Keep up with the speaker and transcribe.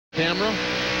camera.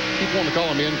 Keep wanting to call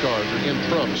them in cars or in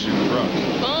trucks.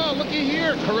 Oh, looky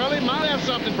here. Corelli might have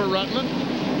something for Rutman.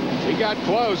 He got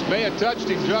close. May have touched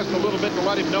him just a little bit to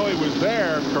let him know he was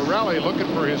there. Corelli looking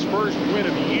for his first win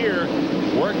of the year,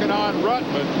 working on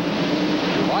Rutman.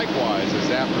 Likewise, is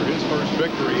after his first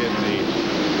victory in the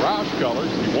Roush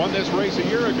colors. He won this race a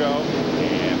year ago,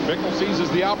 and Bickle seizes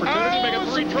the opportunity to make a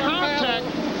three-truck contact.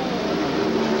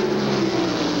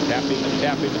 Tap him and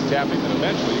tap him and tap him, and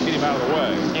eventually you get him out of the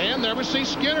way. And there we see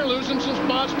Skinner losing some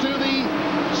spots to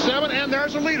the 7, and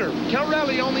there's a leader.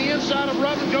 Corelli on the inside of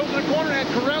Rutman goes to the corner, and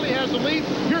Corelli has the lead.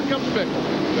 Here comes Bickle.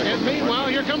 And meanwhile,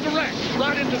 here comes a wreck.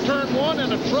 Right into turn 1, and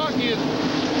the truck is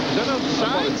that on the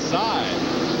side? On its side.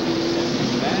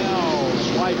 Now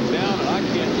sliding down, and I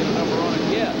can't get a number on it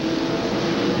yet.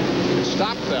 It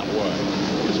stopped that way.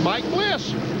 It's Mike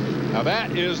Bliss. Now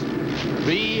that is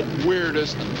the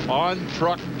weirdest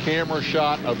on-truck camera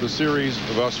shot of the series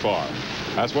thus far.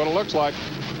 That's what it looks like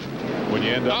when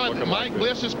you end up looking Mike like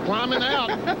Bliss is climbing out.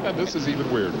 This is even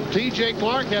weirder. T.J.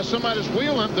 Clark has somebody's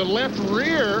wheel in the left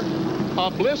rear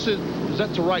of Bliss's.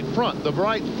 That's the right front. The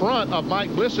right front of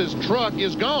Mike Bliss's truck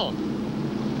is gone.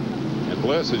 And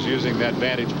Bliss is using that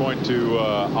vantage point to,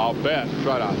 I'll bet,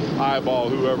 try to eyeball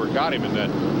whoever got him in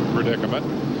that predicament.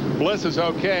 Bliss is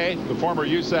okay. The former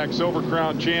USAC Silver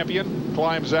Crown champion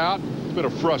climbs out. It's been a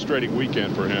frustrating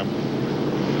weekend for him.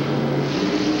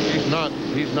 He's not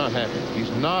happy.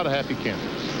 He's not a happy camper.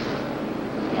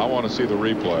 I want to see the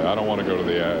replay. I don't want to go to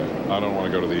the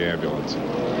ambulance.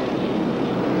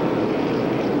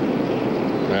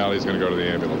 Well, he's going to go to the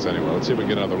ambulance anyway. Let's see if we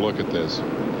get another look at this.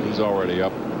 He's already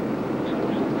up.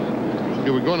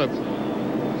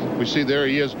 Yeah, we see there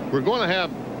he is. We're going to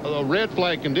have a red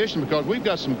flag condition because we've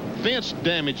got some fence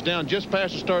damage down just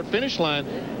past the start finish line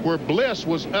where Bliss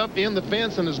was up in the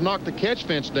fence and has knocked the catch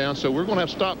fence down. So we're going to have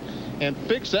to stop and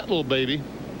fix that little baby.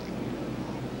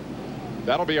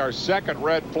 That'll be our second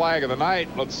red flag of the night.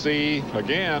 Let's see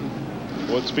again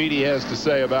what Speedy has to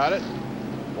say about it.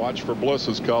 Watch for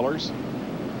Bliss's colors.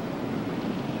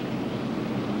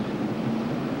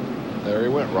 There he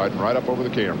went, riding right up over the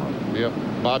camera. Yep.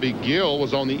 Bobby Gill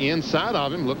was on the inside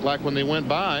of him. Looked like when they went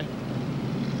by.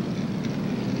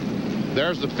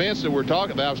 There's the fence that we're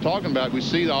talking about. I was talking about. We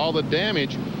see all the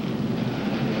damage.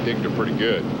 Dinged her pretty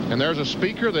good. And there's a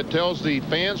speaker that tells the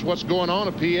fans what's going on.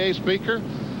 A PA speaker.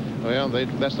 Well,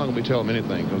 that's not going to be telling them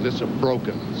anything because it's a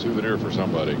broken souvenir for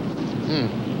somebody.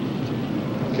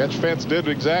 Catch fence did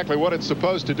exactly what it's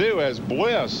supposed to do as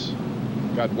Bliss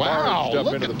got barged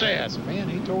up into the fence. Man,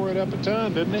 he tore it up a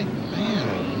ton, didn't he?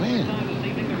 Man.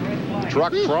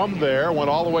 Truck from there went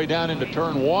all the way down into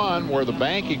turn 1 where the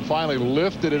banking finally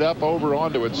lifted it up over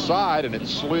onto its side, and it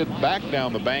slid back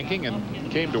down the banking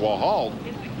and came to a halt.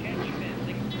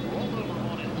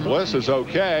 Bliss is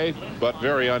okay, but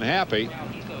very unhappy.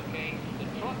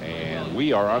 And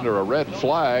we are under a red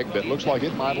flag that looks like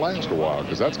it might last a while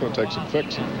because that's going to take some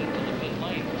fixing.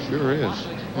 Sure is.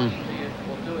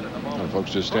 And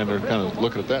folks just stand there kind of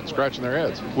looking at that and scratching their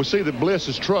heads. We see that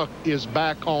Bliss's truck is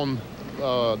back on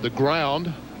the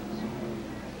ground.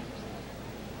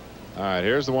 All right,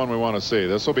 here's the one we want to see.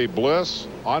 This will be Bliss,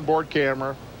 onboard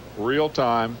camera, real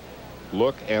time,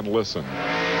 look and listen.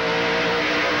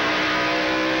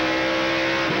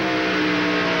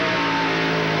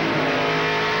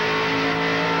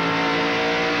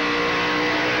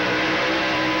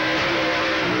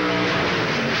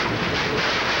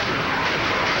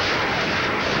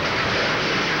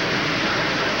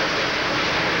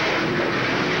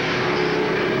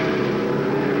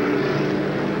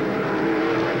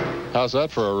 How's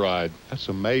that for a ride? That's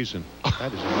amazing.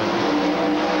 That is amazing.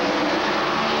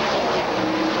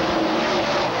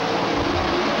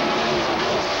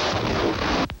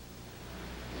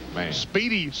 Man.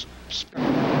 Speedy.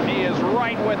 He is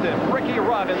right with him. Ricky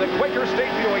Rudd in the Quaker State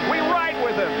Buick. We ride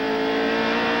with him.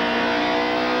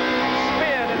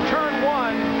 Spin in turn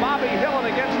 1. Bobby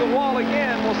Hillen against the wall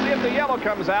again. We'll see if the yellow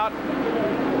comes out.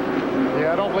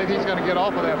 Yeah, I don't believe he's going to get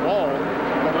off of that wall.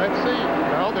 But let's see.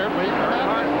 Well, there's Lee.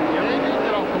 He did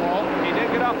get off the wall. He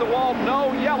did get off the wall.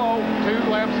 No yellow. 2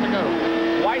 laps to go.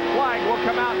 White flag will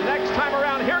come out next time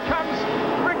around. Here comes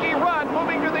Ricky Rudd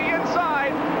moving to the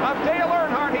inside of Dale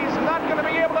Earnhardt. He's not going to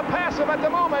be able to pass him at the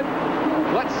moment.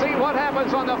 Let's see what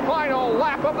happens on the final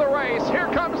lap of the race. Here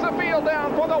comes the field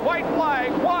down for the white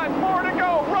flag. 1 more to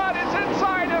go. Rudd is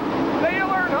inside of Dale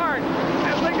Earnhardt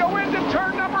as they go into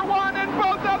turn number 1, and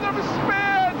both of them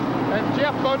spin. And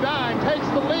Jeff Bodine takes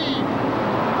the lead.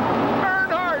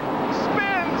 Earnhardt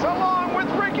spins along with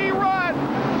Ricky Rudd.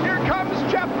 Here comes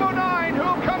Jeff Bodine,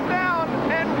 who'll come down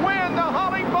and win the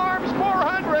Holly Farms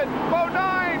 400.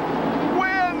 Bodine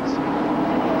wins.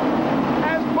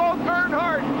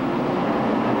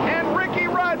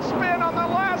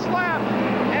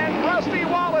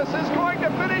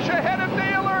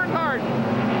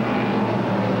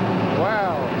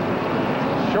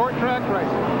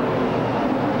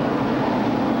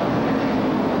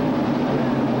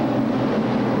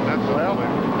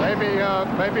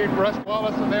 maybe Russ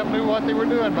Wallace and them knew what they were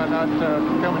doing by not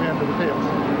coming into the pits.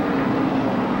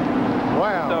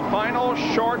 Wow. The final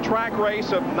short track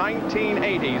race of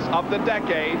 1980s of the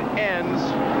decade ends.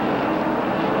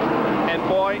 And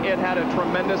boy, it had a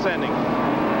tremendous ending.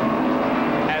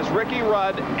 As Ricky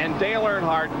Rudd and Dale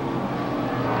Earnhardt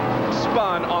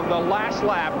spun on the last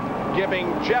lap,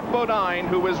 giving Jeff Bodine,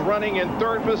 who was running in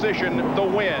third position, the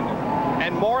win.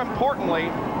 And more importantly,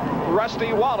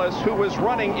 Rusty Wallace, who was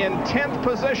running in 10th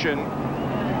position,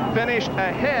 finished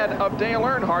ahead of Dale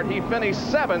Earnhardt. He finished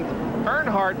 7th.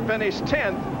 Earnhardt finished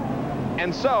 10th.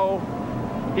 And so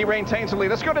he maintains the lead.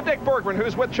 Let's go to Dick Bergman,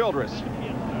 who's with Childress.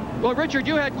 Well, Richard,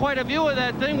 you had quite a view of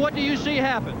that thing. What do you see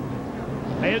happen?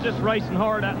 They was just racing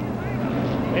hard. I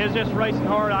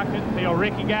couldn't tell.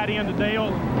 Ricky got into Dale.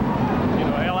 You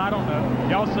know, hell, I don't know.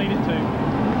 Y'all seen it too.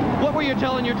 What were you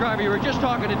telling your driver? You were just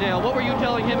talking to Dale. What were you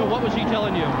telling him, and what was he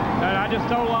telling you? And I just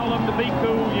told all of them to be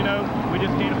cool. You know, we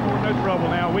just can't afford no trouble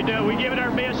now. We give it our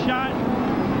best shot.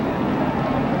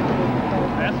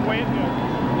 That's the way it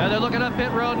goes. And they're looking up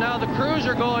pit road now. The crews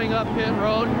are going up pit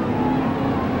road.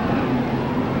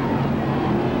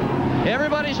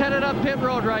 Everybody's headed up pit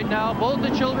road right now. Both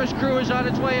the Childress crew is on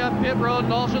its way up pit road,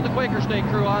 and also the Quaker State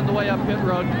crew on the way up pit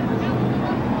road.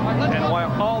 And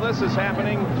while all this is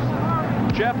happening,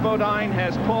 Jeff Bodine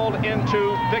has pulled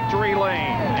into victory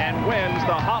lane and wins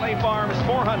the Holly Farms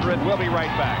 400. We'll be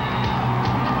right back.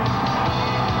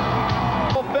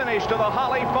 Finish to the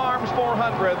Holly Farms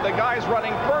 400. The guys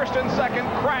running first and second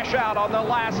crash out on the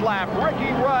last lap.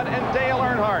 Ricky Rudd and Dale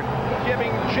Earnhardt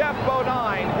giving Jeff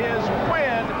Bodine his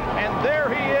win, and there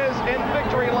he is in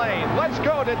victory lane. Let's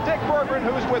go to Dick Bergman,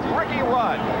 who's with Ricky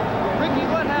Rudd. Ricky,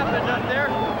 what happened up there?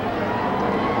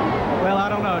 Well, I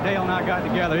don't know. Dale and I got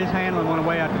together. His handling went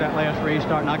away after that last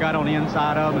restart, and I got on the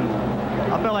inside of him.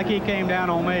 And I felt like he came down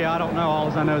on me. I don't know. All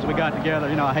I know is we got together.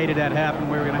 You know, I hated that happened.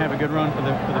 We were going to have a good run for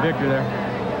the victory there.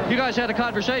 You guys had a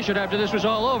conversation after this was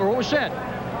all over. What was said?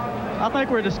 I think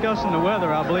we're discussing the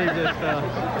weather. I believe that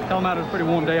talking about it was a pretty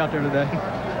warm day out there today.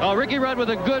 Ricky Rudd with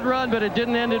a good run, but it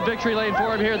didn't end in victory lane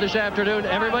for him here this afternoon.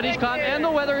 Everybody's and the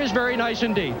weather is very nice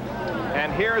indeed.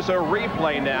 And here's a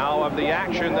replay now of the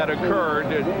action that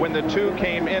occurred when the two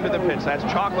came into the pits. That's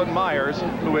Chocolate Myers,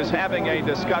 who is having a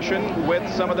discussion with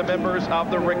some of the members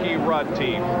of the Ricky Rudd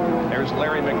team. There's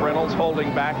Larry McReynolds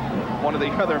holding back one of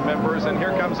the other members, and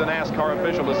here comes a NASCAR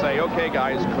official to say, okay,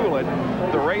 guys, cool it.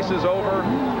 The race is over,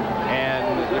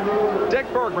 and Dick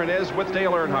Bergman is with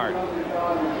Dale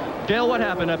Earnhardt. Dale, what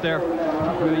happened up there?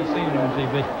 I've really seen it on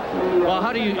TV. Well,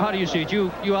 how do you see it?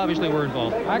 You obviously were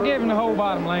involved. I gave him the whole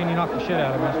bottom lane. He knocked the shit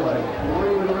out of him. That's what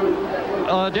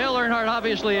happened. Dale Earnhardt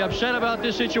obviously upset about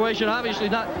this situation. Obviously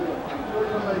not.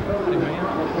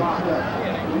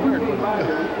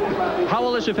 How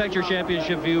will this affect your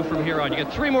championship view from here on? You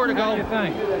got 3 more to go. What do you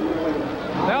think?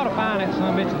 They ought to find that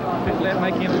son of a bitch and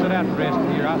make him sit out the rest of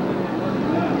the year, I think.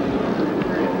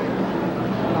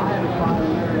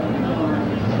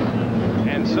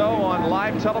 And so on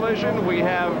live television, we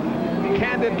have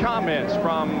candid comments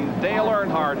from Dale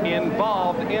Earnhardt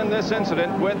involved in this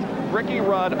incident with Ricky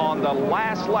Rudd on the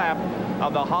last lap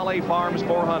of the Holly Farms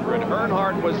 400.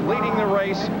 Earnhardt was leading the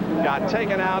race, got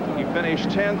taken out. He finished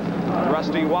 10th.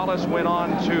 Rusty Wallace went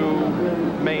on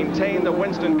to maintain the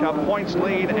Winston Cup points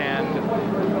lead, and,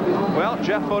 well,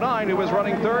 Jeff Bodine, who was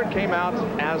running third, came out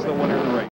as the winner of the race.